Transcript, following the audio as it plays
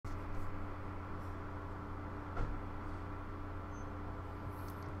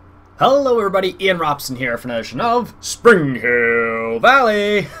Hello everybody, Iain Robson here for another edition of Springhill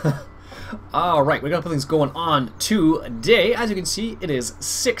Valley! Alright, we got a couple things going on today. As you can see, it is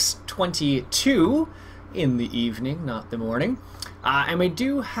 6:22 in the evening, not the morning. And we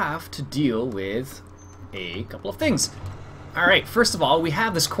do have to deal with a couple of things. Alright, first of all, we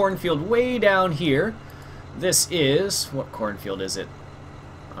have this cornfield way down here. This is... what cornfield is it?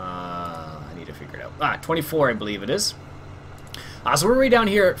 I need to figure it out. 24 I believe it is. So we're way down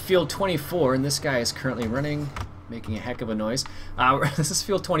here at field 24, and this guy is currently running, making a heck of a noise. This is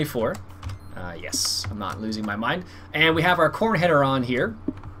field 24. Yes, I'm not losing my mind. And we have our corn header on here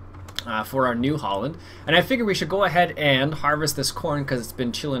for our New Holland. And I figured we should go ahead and harvest this corn because it's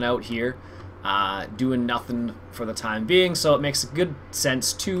been chilling out here, doing nothing for the time being. So it makes good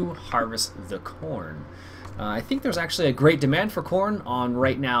sense to harvest the corn. I think there's actually a great demand for corn on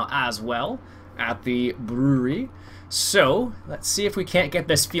right now as well at the brewery. So, let's see if we can't get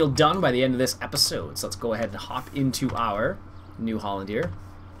this field done by the end of this episode. So let's go ahead and hop into our New Holland here.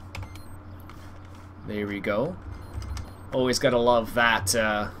 There we go. Always gotta love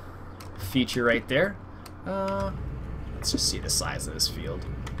that feature right there. Let's just see the size of this field.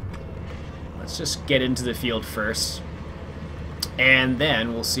 Let's just get into the field first. And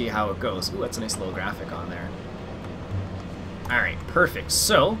then we'll see how it goes. Ooh, that's a nice little graphic on there. Alright, perfect.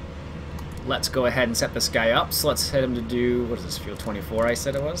 So, let's go ahead and set this guy up. So let's set him to do, what is this, field 24 I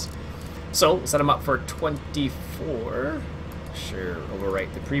said it was? So, set him up for 24. Sure,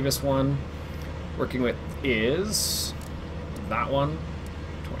 overwrite the previous one. Working with is that one.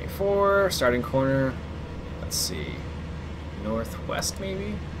 24, starting corner. Let's see, northwest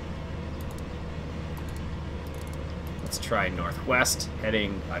maybe? Let's try northwest,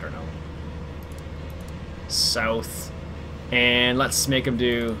 heading, I don't know, south. And let's make him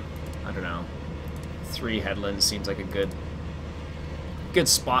do, I don't know, 3 headlands seems like a good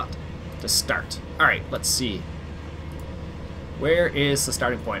spot to start. Alright, let's see. Where is the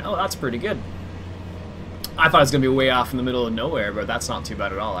starting point? Oh, that's pretty good. I thought it was going to be way off in the middle of nowhere, but that's not too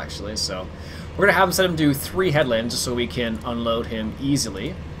bad at all, actually. So, we're going to have him set him do 3 headlands just so we can unload him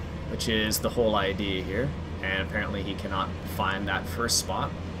easily, which is the whole idea here. And apparently he cannot find that first spot.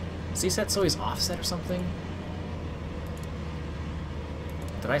 Is he set so he's offset or something?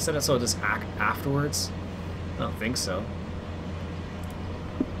 Did I set it so it just act afterwards? I don't think so.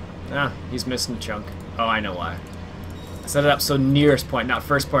 Ah, he's missing a chunk. Oh, I know why. I set it up so nearest point, not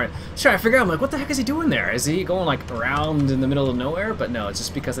first point. Sure, I figure I'm like, what the heck is he doing there? Is he going like around in the middle of nowhere? But no, it's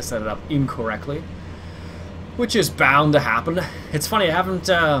just because I set it up incorrectly, which is bound to happen. It's funny, I haven't.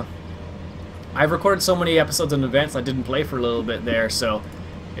 I've recorded so many episodes in advance I didn't play for a little bit there, so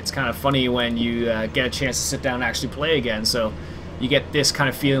it's kind of funny when you get a chance to sit down and actually play again. So you get this kind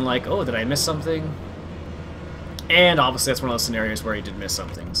of feeling like, oh, did I miss something? And obviously that's one of those scenarios where you did miss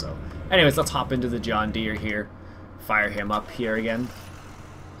something. So anyways, let's hop into the John Deere here. Fire him up here again.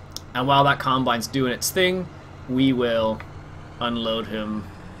 And while that combine's doing its thing, we will unload him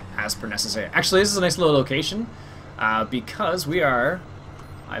as per necessary. Actually, this is a nice little location because we are,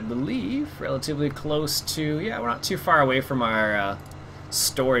 I believe, relatively close to, yeah, we're not too far away from our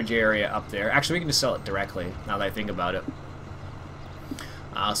storage area up there. Actually, we can just sell it directly, now that I think about it.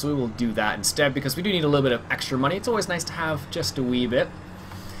 So we will do that instead, because we do need a little bit of extra money. It's always nice to have just a wee bit.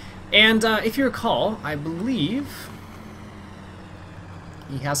 And if you recall, I believe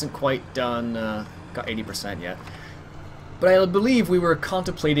he hasn't quite done, got 80% yet. But I believe we were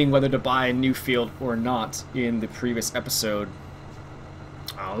contemplating whether to buy a new field or not in the previous episode.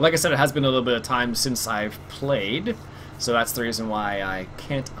 Like I said, it has been a little bit of time since I've played, so that's the reason why I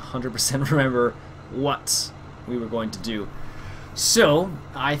can't 100% remember what we were going to do. So,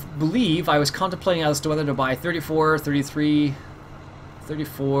 I believe I was contemplating as to whether to buy 34, 33,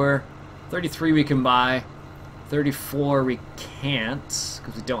 34, 33 we can buy, 34 we can't,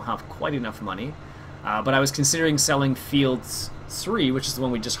 because we don't have quite enough money. But I was considering selling field 3, which is the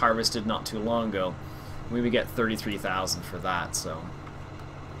one we just harvested not too long ago. We would get 33,000 for that, so...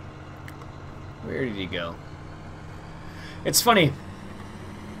 where did he go? It's funny.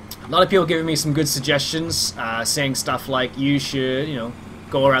 A lot of people giving me some good suggestions, saying stuff like you should, you know,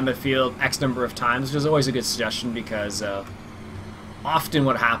 go around the field X number of times, which is always a good suggestion because often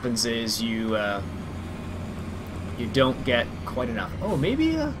what happens is you don't get quite enough. Oh,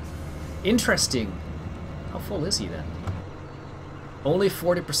 maybe interesting. How full is he then? Only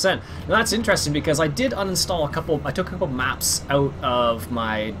 40%. Now that's interesting because I did uninstall a couple. I took a couple maps out of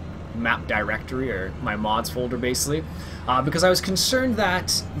my map directory, or my mods folder basically, because I was concerned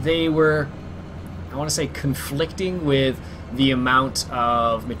that they were, I want to say, conflicting with the amount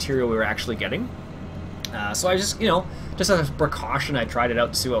of material we were actually getting. So I just, just as a precaution, I tried it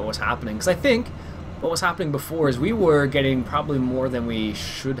out to see what was happening. Because I think what was happening before is we were getting probably more than we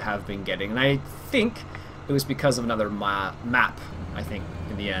should have been getting. And I think it was because of another map, I think,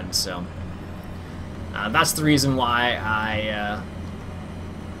 in the end. So that's the reason why I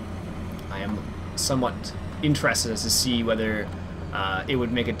am somewhat interested as to see whether it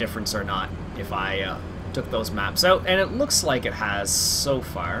would make a difference or not if I took those maps out. And it looks like it has so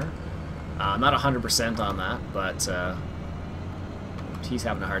far. Not 100% on that, but he's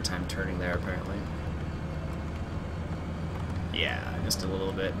having a hard time turning there, apparently. Yeah, just a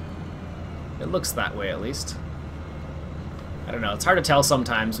little bit. It looks that way, at least. I don't know. It's hard to tell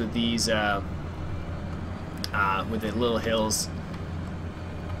sometimes with these, with the little hills.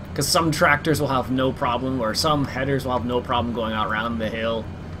 Because some tractors will have no problem, or some headers will have no problem going out around the hill.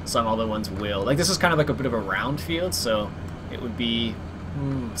 Some other ones will. Like, this is kind of like a bit of a round field, so it would be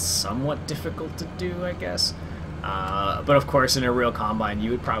somewhat difficult to do, I guess. But of course, in a real combine,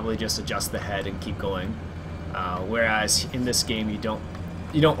 you would probably just adjust the head and keep going. Whereas in this game, you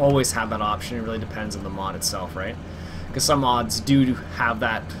don't always have that option. It really depends on the mod itself, right? Because some mods do have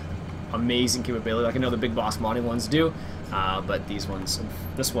that amazing capability. Like I know the Big Boss modding ones do, but this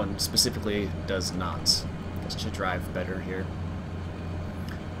one specifically does not. Just to drive better here.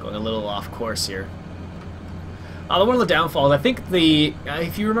 Going a little off course here. One of the downfalls, I think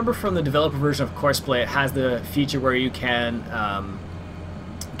if you remember from the developer version of Courseplay, it has the feature where you can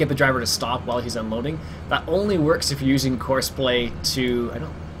get the driver to stop while he's unloading. That only works if you're using Courseplay to,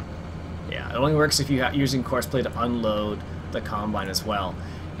 it only works if you're using Courseplay to unload the combine as well.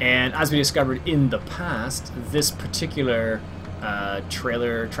 And as we discovered in the past, this particular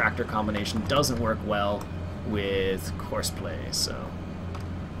trailer-tractor combination doesn't work well with Courseplay, so...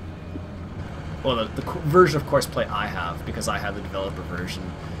 Well, the version of Courseplay I have, because I have the developer version,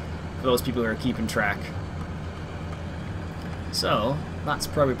 for those people who are keeping track. So, that's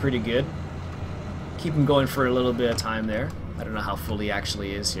probably pretty good. Keep him going for a little bit of time there. I don't know how full he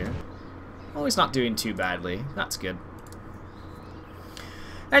actually is here. Oh, he's not doing too badly. That's good.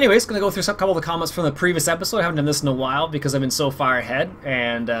 Anyways, going to go through a couple of the comments from the previous episode. I haven't done this in a while because I've been so far ahead,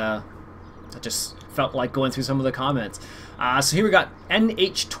 and I just felt like going through some of the comments. So here we got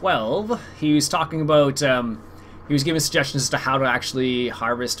NH12. He was talking about, he was giving suggestions as to how to actually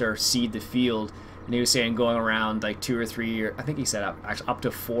harvest or seed the field. And he was saying going around like 2 or 3, or I think he said up to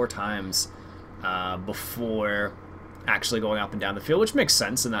 4 times before actually going up and down the field, which makes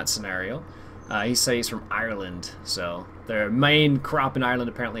sense in that scenario. He says he's from Ireland, so their main crop in Ireland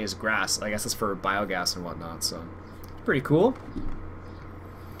apparently is grass. I guess it's for biogas and whatnot, so pretty cool.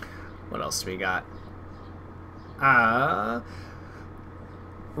 What else do we got?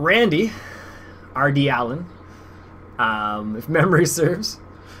 Randy, R.D. Allen, if memory serves,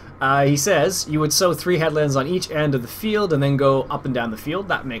 he says you would sow 3 headlands on each end of the field and then go up and down the field.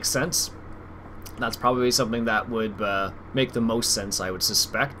 That makes sense. That's probably something that would make the most sense, I would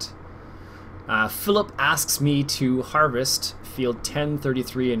suspect. Philip asks me to harvest field 10,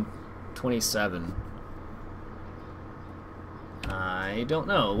 33, and 27. I don't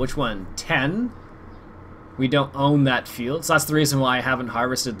know. Which one? 10? We don't own that field, so that's the reason why I haven't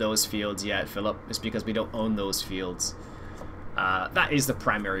harvested those fields yet, Philip, is because we don't own those fields. That is the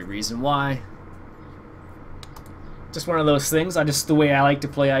primary reason why. Just one of those things. Just the way I like to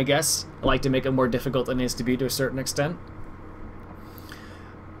play, I guess. I like to make it more difficult than it needs to be to a certain extent.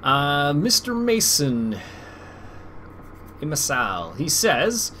 Mr. Mason Imasal, he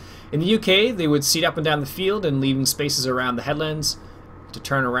says, in the UK, they would seed up and down the field and leaving spaces around the headlands to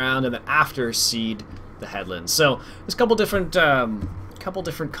turn around and then after seed the headlands. So there's a couple different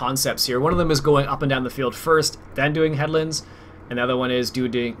concepts here. One of them is going up and down the field first, then doing headlands. Another one is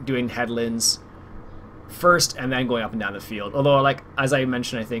doing headlands first and then going up and down the field. Although, like as I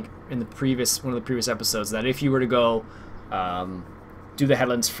mentioned, I think in the one of the previous episodes, that if you were to go do the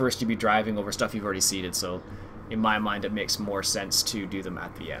headlands first, you'd be driving over stuff you've already seeded. So in my mind, it makes more sense to do them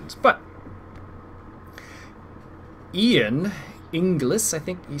at the end. But Iain Inglis, I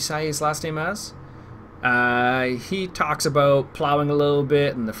think you say his last name as. He talks about plowing a little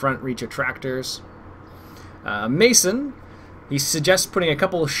bit and the front reach of tractors. Mason, he suggests putting a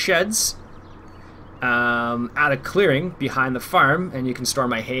couple of sheds at a clearing behind the farm, and you can store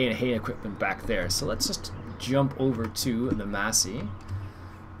my hay and hay equipment back there. So let's just jump over to the Massey.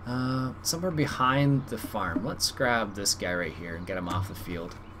 Somewhere behind the farm. Let's grab this guy right here and get him off the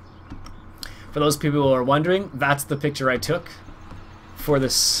field. For those people who are wondering, that's the picture I took for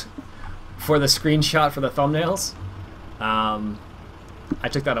this, for the screenshot for the thumbnails. I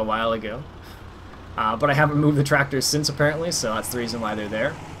took that a while ago, but I haven't moved the tractors since apparently, so that's the reason why they're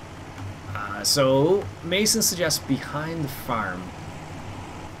there. So Mason suggests behind the farm.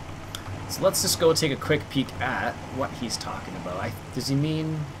 So let's just go take a quick peek at what he's talking about. Does he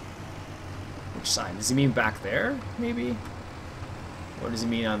mean... Which side? Does he mean back there, maybe? Or does he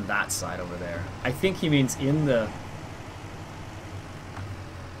mean on that side over there? I think he means in the...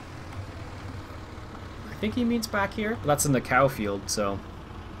 I think he means back here. But that's in the cow field, so...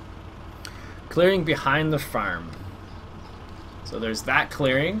 Clearing behind the farm. So there's that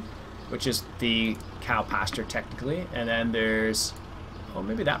clearing, which is the cow pasture technically. And then there's... Oh,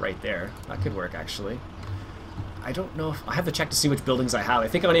 maybe that right there. That could work, actually. I don't know if... I have to check to see which buildings I have. I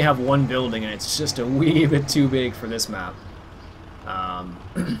think I only have one building, and it's just a wee bit too big for this map.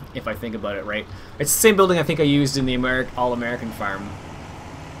 If I think about it right. It's the same building I think I used in the All-American farm.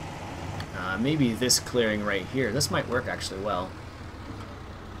 Maybe this clearing right here. This might work actually well.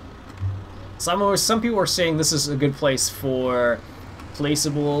 Some people are saying this is a good place for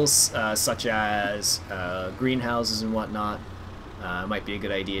placeables, such as greenhouses and whatnot. Might be a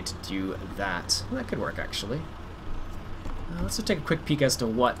good idea to do that. Well, that could work actually. Let's just take a quick peek as to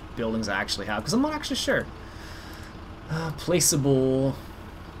what buildings I actually have, because I'm not actually sure. Placeable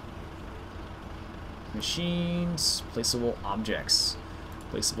machines, placeable objects,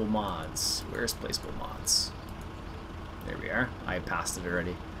 placeable mods. Where's placeable mods? There we are. I passed it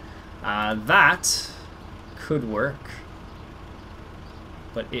already. That could work,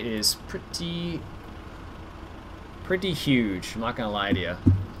 but it is pretty huge. I'm not gonna lie to you. I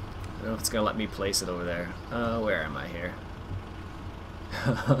don't know if it's gonna let me place it over there. Where am I here?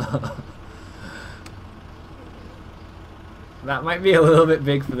 That might be a little bit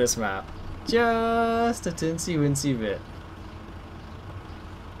big for this map. Just a tinsy-wincy bit.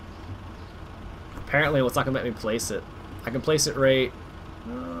 Apparently, it's not gonna let me place it. I can place it right.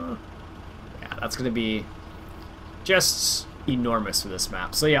 Yeah, that's gonna be just enormous for this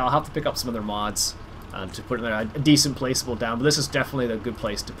map. So yeah, I'll have to pick up some other mods to put in there, a decent placeable down. But this is definitely the good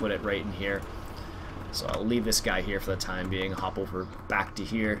place to put it, right in here. So I'll leave this guy here for the time being. Hop over back to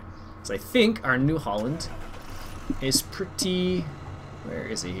here. So I think our New Holland is pretty... Where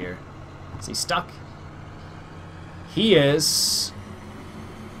is he here? Is he stuck? He is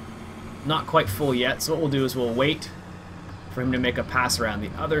not quite full yet. So what we'll do is we'll wait for him to make a pass around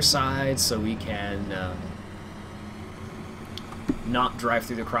the other side so we can not drive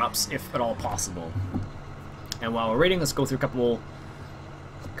through the crops if at all possible. And while we're waiting, let's go through a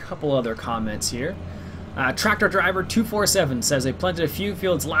couple other comments here. Tractor Driver 247 says they planted a few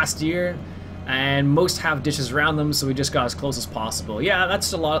fields last year and most have ditches around them, so we just got as close as possible. Yeah,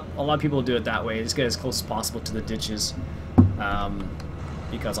 that's a lot of people do it that way. Just get as close as possible to the ditches,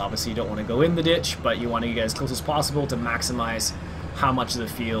 because obviously you don't want to go in the ditch, but you want to get as close as possible to maximize how much of the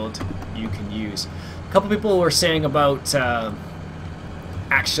field you can use. A couple people were saying about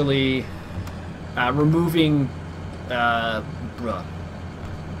actually removing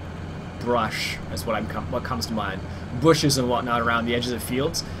brush is what comes to mind. Bushes and whatnot around the edges of the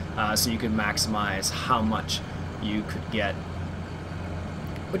fields, so you can maximize how much you could get,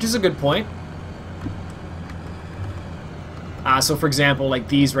 which is a good point. So for example, like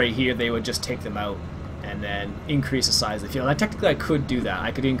these right here, they would just take them out and then increase the size of the field. And technically I could do that.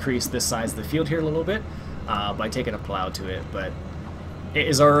 I could increase this size of the field here a little bit by taking a plow to it, but it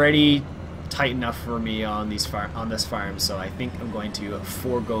is already tight enough for me on this farm, so I think I'm going to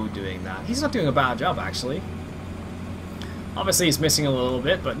forego doing that. He's not doing a bad job, actually. Obviously he's missing a little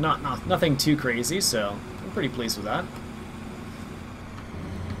bit, but nothing too crazy, so I'm pretty pleased with that.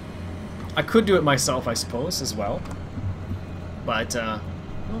 I could do it myself, I suppose, as well. But, well,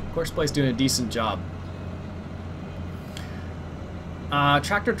 Courseplay doing a decent job.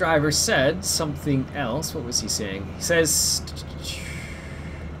 Tractor Driver said something else. What was he saying? He says...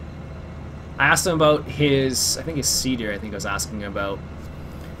 I asked him about his, I think his seeder, I think I was asking about.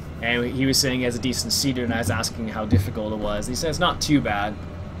 And he was saying he has a decent seeder, and I was asking how difficult it was. He said it's not too bad,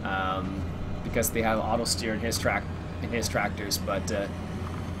 because they have auto steer in his tractors, but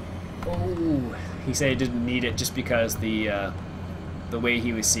oh, he said he didn't need it just because the way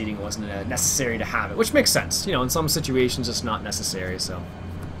he was seeding wasn't necessary to have it, which makes sense. You know, in some situations it's not necessary. So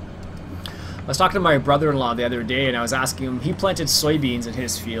I was talking to my brother-in-law the other day, and I was asking him, he planted soybeans in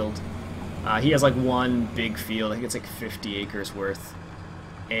his field. He has like one big field, I think it's like 50 acres worth,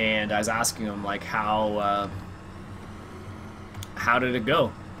 and I was asking him like how did it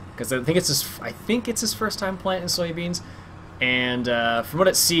go? Because I think it's his first time planting soybeans, and from what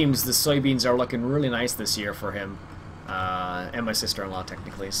it seems, the soybeans are looking really nice this year for him, and my sister-in-law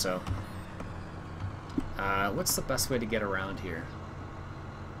technically. So, what's the best way to get around here?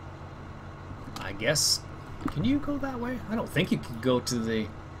 I guess, can you go that way? I don't think you can go to the...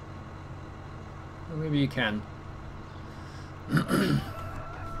 Or maybe you can.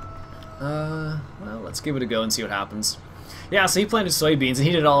 Well, let's give it a go and see what happens. Yeah, so he planted soybeans, and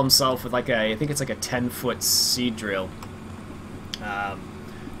he did it all himself with like a, I think it's like a 10-foot seed drill.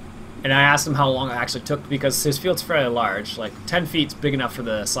 And I asked him how long it actually took, because his field's fairly large. Like, 10 feet's big enough for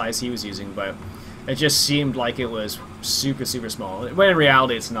the size he was using, but it just seemed like it was super, super small. When in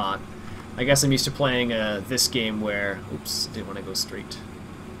reality, it's not. I guess I'm used to playing this game where... Oops, didn't want to go straight.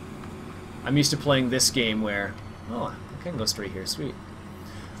 I'm used to playing this game where... Oh, I can go straight here, sweet.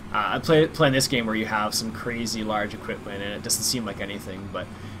 I'm playing this game where you have some crazy large equipment, and it doesn't seem like anything, but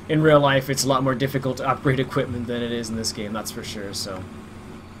in real life, it's a lot more difficult to upgrade equipment than it is in this game, that's for sure, so...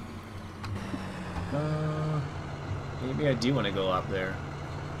 maybe I do want to go up there.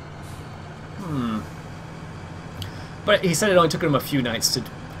 But he said it only took him a few nights to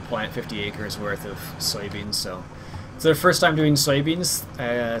plant 50 acres worth of soybeans, so it's their first time doing soybeans,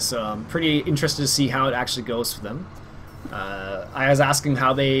 so I'm pretty interested to see how it actually goes for them. I was asking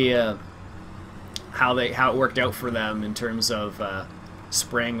how it worked out for them in terms of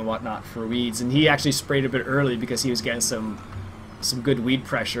spraying and whatnot for weeds, and he actually sprayed a bit early because he was getting some good weed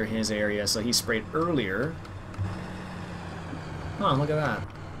pressure in his area, so he sprayed earlier. Oh, look at that.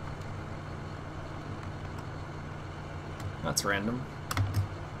 That's random.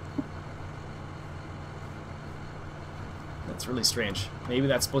 That's really strange. Maybe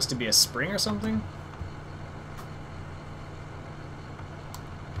that's supposed to be a spring or something?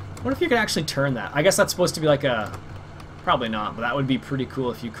 What if you could actually turn that? I guess that's supposed to be like a... Probably not, but that would be pretty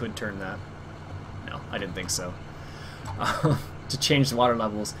cool if you could turn that. No, I didn't think so. To change the water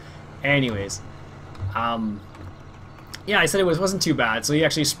levels. Anyways. Yeah, I said it wasn't too bad, so he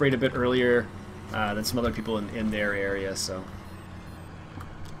actually sprayed a bit earlier than some other people in their area, so...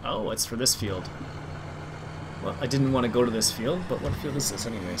 Oh, it's for this field. Well, I didn't want to go to this field, but what field is this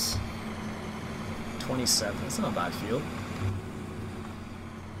anyways? 27. That's not a bad field.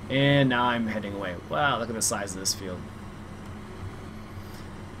 And now I'm heading away. Wow, look at the size of this field.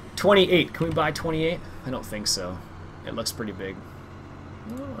 28. Can we buy 28? I don't think so. It looks pretty big.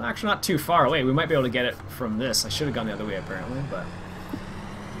 Well, actually not too far away. We might be able to get it from this. I should have gone the other way apparently, but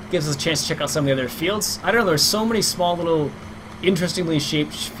gives us a chance to check out some of the other fields. I don't know, there's so many small little interestingly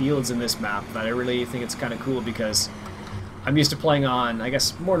shaped fields in this map that I really think it's kind of cool, because I'm used to playing on, I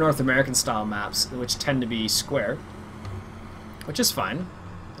guess, more North American style maps, which tend to be square, which is fine.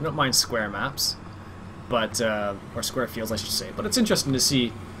 I don't mind square maps, but or square fields I should say, but it's interesting to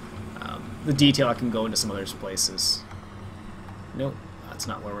see the detail I can go into some other places. Nope, that's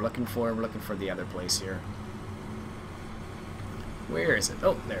not what we're looking for. We're looking for the other place here. Where is it?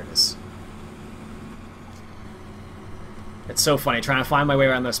 Oh, there it is. It's so funny trying to find my way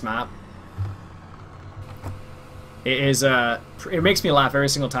around this map. It is it makes me laugh every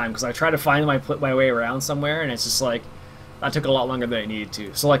single time, because I try to find my way around somewhere, and it's just like that took a lot longer than it needed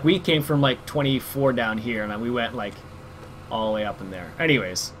to. So like we came from like 24 down here, and then we went like all the way up in there.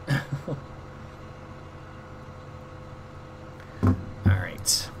 Anyways.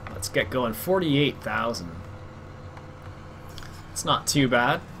 Alright, let's get going. 48,000. It's not too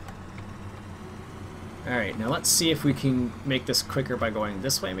bad. Alright, now let's see if we can make this quicker by going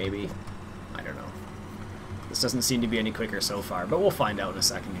this way, maybe? I don't know. This doesn't seem to be any quicker so far, but we'll find out in a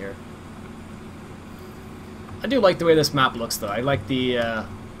second here. I do like the way this map looks, though. I like the,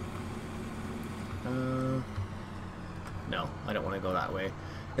 no, I don't want to go that way.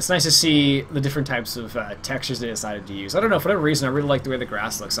 It's nice to see the different types of textures they decided to use. I don't know, for whatever reason, I really like the way the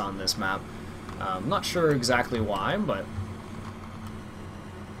grass looks on this map. I'm not sure exactly why, but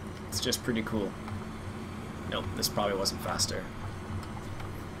it's just pretty cool. Nope, this probably wasn't faster.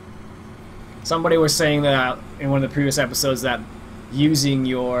 Somebody was saying that in one of the previous episodes that using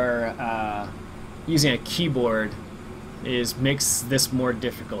your using a keyboard makes this more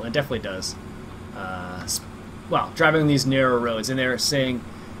difficult. It definitely does. Well, driving on these narrow roads, and they're saying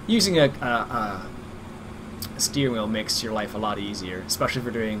using a steering wheel makes your life a lot easier, especially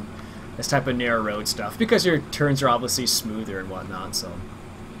for doing this type of narrow road stuff, because your turns are obviously smoother and whatnot. So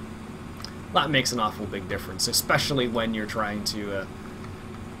that makes an awful big difference, especially when you're trying to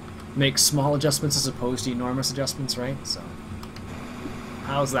make small adjustments as opposed to enormous adjustments, right? So,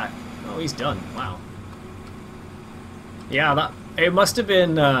 how's that? Oh, he's done. Wow. Yeah, it must have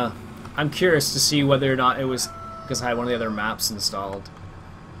been... I'm curious to see whether or not it was because I had one of the other maps installed.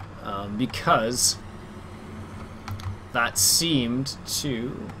 Because that seemed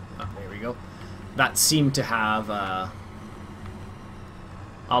to... Oh, there we go. That seemed to have... a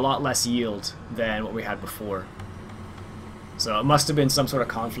lot less yield than what we had before. So it must have been some sort of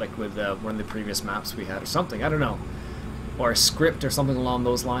conflict with one of the previous maps we had or something, I don't know. Or a script or something along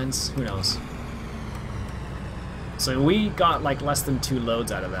those lines, who knows. So we got like less than 2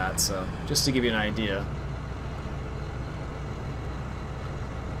 loads out of that, so just to give you an idea.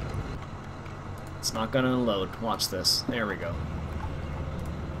 It's not gonna unload. Watch this. There we go.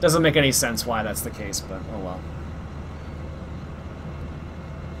 Doesn't make any sense why that's the case, but oh well.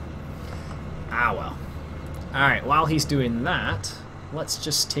 Ah well. Alright, while he's doing that, let's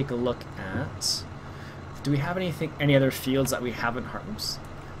just take a look at... Do we have any other fields that we haven't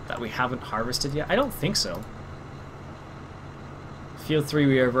harvested yet? I don't think so. Field 3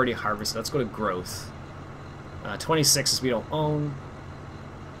 we have already harvested. Let's go to growth. 26 is we don't own.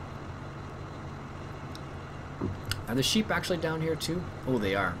 Are the sheep actually down here too? Oh,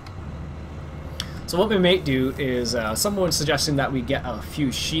 they are. So what we may do is, someone suggesting that we get a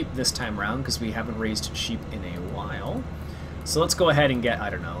few sheep this time around because we haven't raised sheep in a while. So let's go ahead and get, I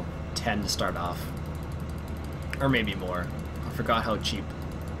don't know, 10 to start off. Or maybe more. I forgot how cheap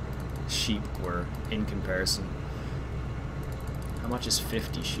sheep were in comparison. How much is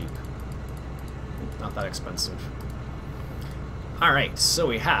 50 sheep? Not that expensive. Alright, so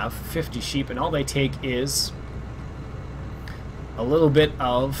we have 50 sheep, and all they take is a little bit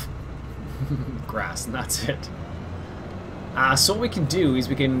of grass, and that's it. So what we can do is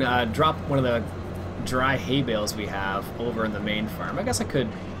we can drop one of the dry hay bales we have over in the main farm. I guess I could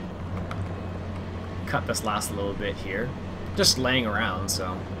cut this last little bit here. Just laying around,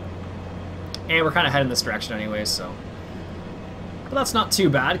 so. And we're kind of heading this direction anyway, so. But that's not too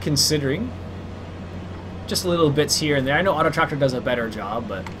bad, considering. Just little bits here and there. I know Auto Tractor does a better job,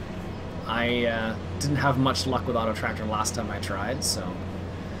 but I didn't have much luck with Auto Tractor last time I tried, so.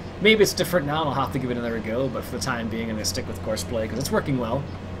 Maybe it's different now, and I'll have to give it another go, but for the time being, I'm going to stick with Courseplay, because it's working well.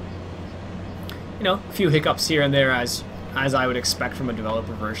 You know, a few hiccups here and there, as I would expect from a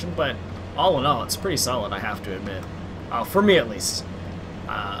developer version, but all in all, it's pretty solid, I have to admit. For me, at least.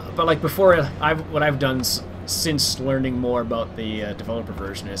 But like before, what I've done since learning more about the developer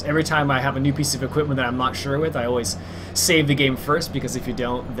version is every time I have a new piece of equipment that I'm not sure with, I always save the game first, because if you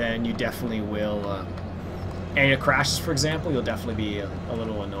don't, then you definitely will... and it crashes, for example, you'll definitely be a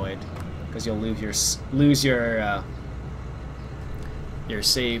little annoyed, because you'll lose your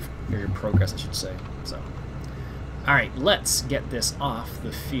save, or your progress, I should say. So, all right, let's get this off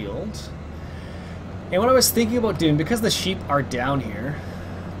the field. And what I was thinking about doing, because the sheep are down here,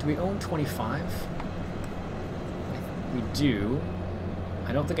 do we own 25? We do.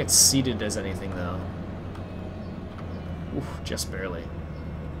 I don't think it's seeded as anything though. Oof, just barely.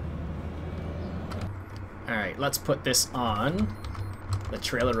 Alright, let's put this on the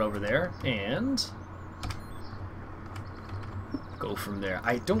trailer over there and go from there.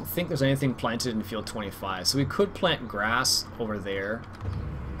 I don't think there's anything planted in field 25, so we could plant grass over there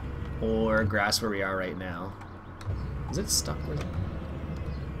or grass where we are right now. Is it stuck with it?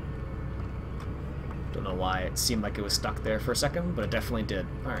 Don't know why it seemed like it was stuck there for a second, but it definitely did.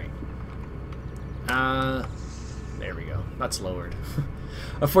 Alright. There we go. That's lowered.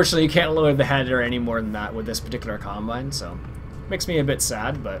 Unfortunately, you can't lower the header any more than that with this particular combine, so makes me a bit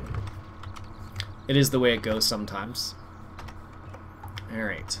sad, but it is the way it goes sometimes.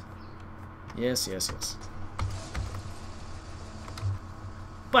 Alright. Yes, yes, yes.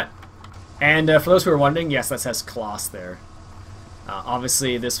 But, and for those who are wondering, yes, that says Kloss there.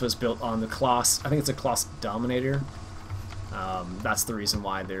 Obviously, this was built on the Kloss, I think it's a Kloss Dominator. That's the reason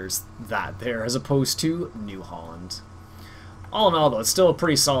why there's that there, as opposed to New Holland. All in all, though, it's still a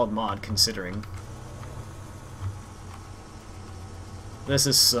pretty solid mod, considering. This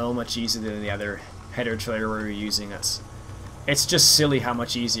is so much easier than the other header trailer we were using. It's just silly how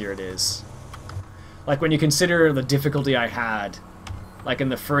much easier it is. Like, when you consider the difficulty I had, like in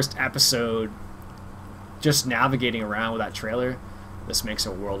the first episode, just navigating around with that trailer, this makes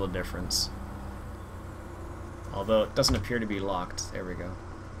a world of difference. Although it doesn't appear to be locked. There we go.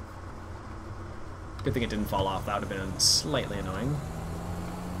 Good thing it didn't fall off. That would have been slightly annoying.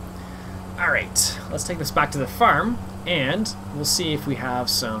 Alright, let's take this back to the farm, and we'll see if we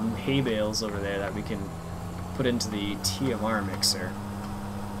have some hay bales over there that we can put into the TMR mixer.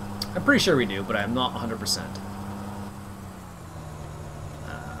 I'm pretty sure we do, but I'm not 100%.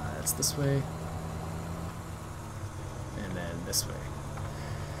 That's this way. And then this way.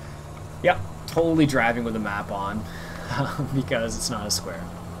 Yep, totally driving with the map on, because it's not a square.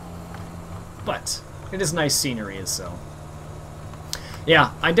 But it is nice scenery, so.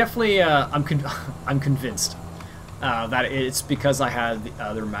 Yeah, I definitely, I'm convinced that it's because I had the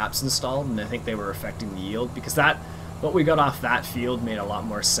other maps installed, and I think they were affecting the yield, because what we got off that field made a lot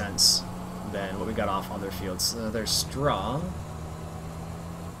more sense than what we got off other fields. There's straw,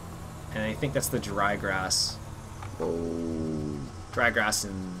 and I think that's the dry grass. Oh, dry grass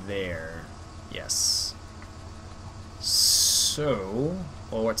in there. Yes. So,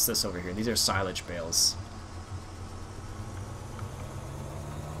 well, what's this over here? These are silage bales.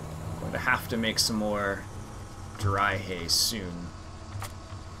 I'm going to have to make some more dry hay soon.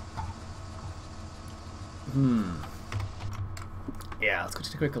 Yeah, let's go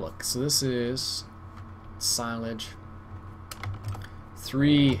take a quick look. So this is silage.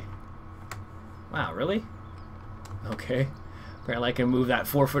 3. Wow, really? Okay. Apparently I can move that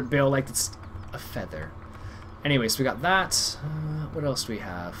 4-foot bale like it's a feather. Anyways, we got that. What else do we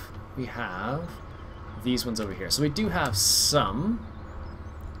have? We have these ones over here. So we do have some.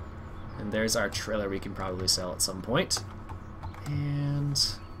 And there's our trailer we can probably sell at some point. And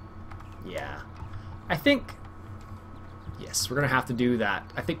yeah. I think, yes, we're going to have to do that.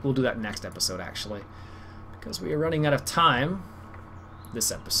 I think we'll do that next episode, actually. Because we are running out of time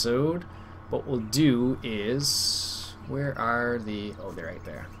this episode. What we'll do is, where are the, oh, they're right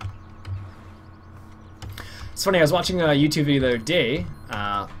there. It's funny, I was watching a YouTube video the other day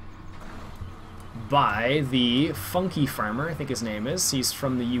by the Funky Farmer, I think his name is. He's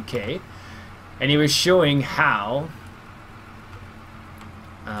from the UK. And he was showing how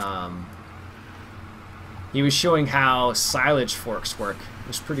silage forks work. It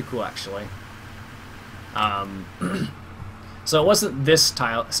was pretty cool, actually. So it wasn't this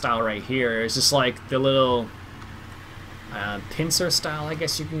style right here. It's just like the little pincer style, I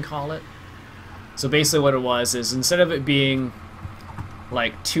guess you can call it. So basically what it was is, instead of it being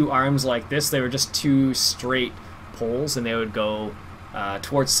like 2 arms like this, they were just 2 straight poles, and they would go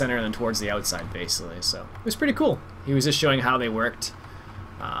towards the center and then towards the outside, basically. So it was pretty cool. He was just showing how they worked.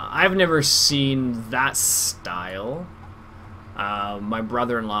 I've never seen that style. My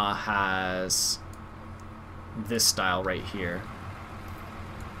brother-in-law has this style right here,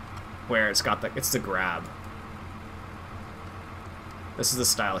 where it's got the, it's the grab. This is the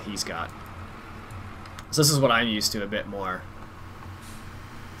style he's got. So this is what I'm used to a bit more.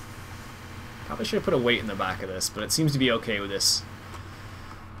 Probably should have put a weight in the back of this, but it seems to be okay with this.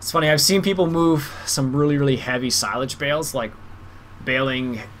 It's funny, I've seen people move some really heavy silage bales, like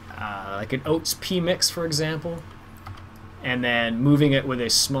baling like an oats pea mix, for example, and then moving it with a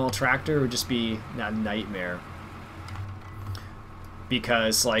small tractor would just be a nightmare.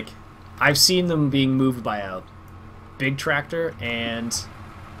 Because, like, I've seen them being moved by a big tractor, and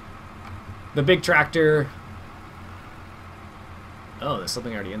the big tractor... Oh, there's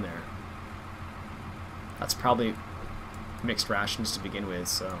something already in there. That's probably mixed rations to begin with,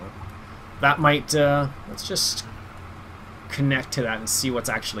 so that might... let's just connect to that and see what's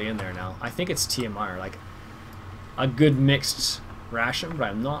actually in there now. I think it's TMR, like a good mixed ration, but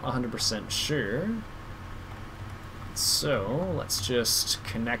I'm not 100% sure. So let's just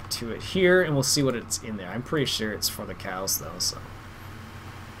connect to it here, and we'll see what it's in there. I'm pretty sure it's for the cows, though. So,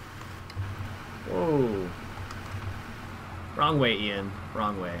 whoa, wrong way, Ian.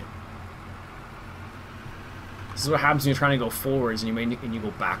 Wrong way. This is what happens when you're trying to go forwards and you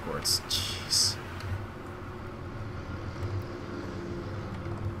go backwards. Jeez.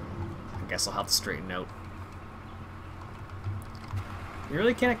 I guess I'll have to straighten out. You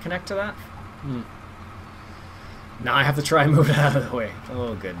really can't connect to that? Now I have to try and move it out of the way.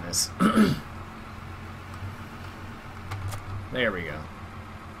 Oh, goodness. There we go.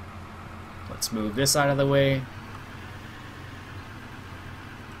 Let's move this out of the way.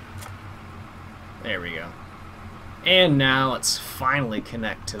 There we go. And now let's finally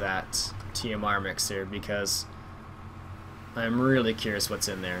connect to that TMR mixer, because I'm really curious what's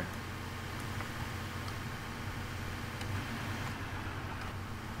in there.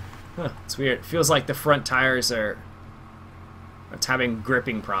 Huh, it's weird. It feels like the front tires are having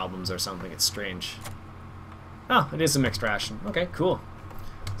gripping problems or something. It's strange. Oh, it is a mixed ration. Okay, cool.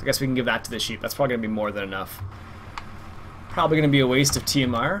 So I guess we can give that to the sheep. That's probably going to be more than enough. Probably going to be a waste of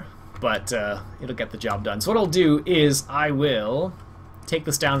TMR, but it'll get the job done. So what I'll do is I will take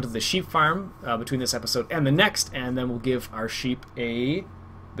this down to the sheep farm between this episode and the next, and then we'll give our sheep a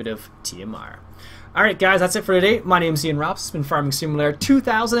bit of TMR. Alright guys, that's it for today. My name's Iain Robson. It's been Farming Simulator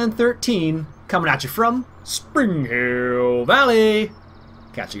 2013, coming at you from Springhill Valley.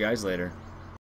 Catch you guys later.